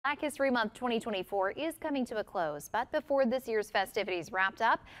Black History Month 2024 is coming to a close, but before this year's festivities wrapped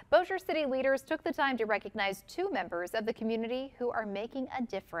up, Bossier City leaders took the time to recognize two members of the community who are making a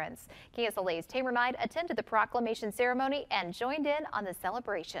difference. KSLA's Tamer Knight attended the proclamation ceremony and joined in on the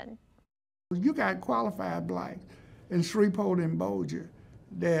celebration. You got qualified blacks in Shreveport and Bossier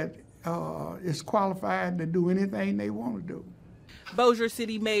that is qualified to do anything they want to do. Bossier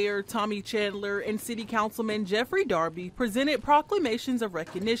City Mayor Tommy Chandler and City Councilman Jeffrey Darby presented proclamations of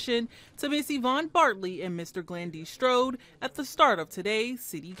recognition to Miss Yvonne Bartley and Mr. Glenn D. Strode at the start of today's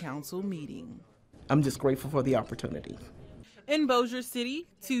City Council meeting. I'm just grateful for the opportunity. In Bossier City,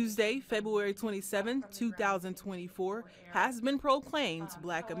 Tuesday, February 27, 2024, has been proclaimed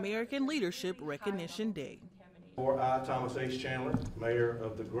Black American Leadership Recognition Day. For I, Thomas H. Chandler, Mayor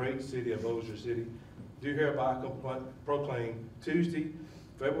of the great city of Bossier City, do hereby proclaim Tuesday,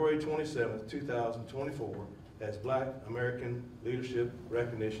 February 27, 2024 as Black American Leadership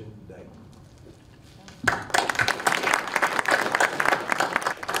Recognition Day.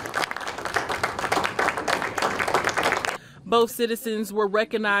 Both citizens were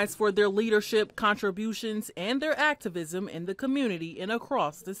recognized for their leadership contributions and their activism in the community and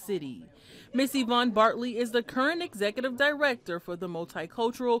across the city. Miss Yvonne Bartley is the current executive director for the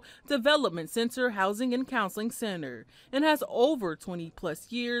Multicultural Development Center Housing and Counseling Center and has over 20+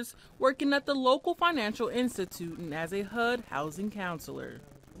 years working at the local financial institute and as a HUD housing counselor.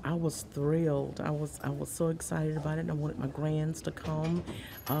 I was thrilled. I was so excited about it. I wanted my grands to come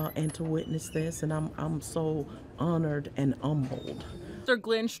and to witness this, and I'm so honored and humbled. Mr.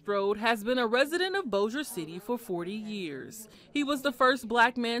 Glenn Strode has been a resident of Bossier City for 40 years. He was the first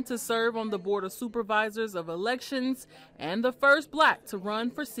Black man to serve on the Board of Supervisors of Elections and the first Black to run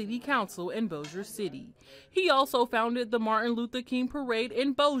for City Council in Bossier City. He also founded the Martin Luther King Parade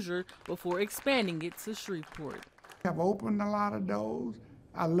in Bossier before expanding it to Shreveport. I've opened a lot of doors.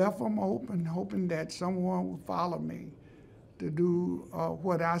 I left them open, hoping that someone would follow me to do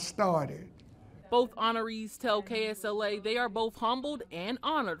what I started. Both honorees tell KSLA they are both humbled and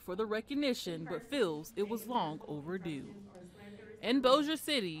honored for the recognition, but feels it was long overdue. In Bossier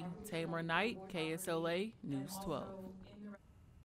City, Tamer Knight, KSLA News 12.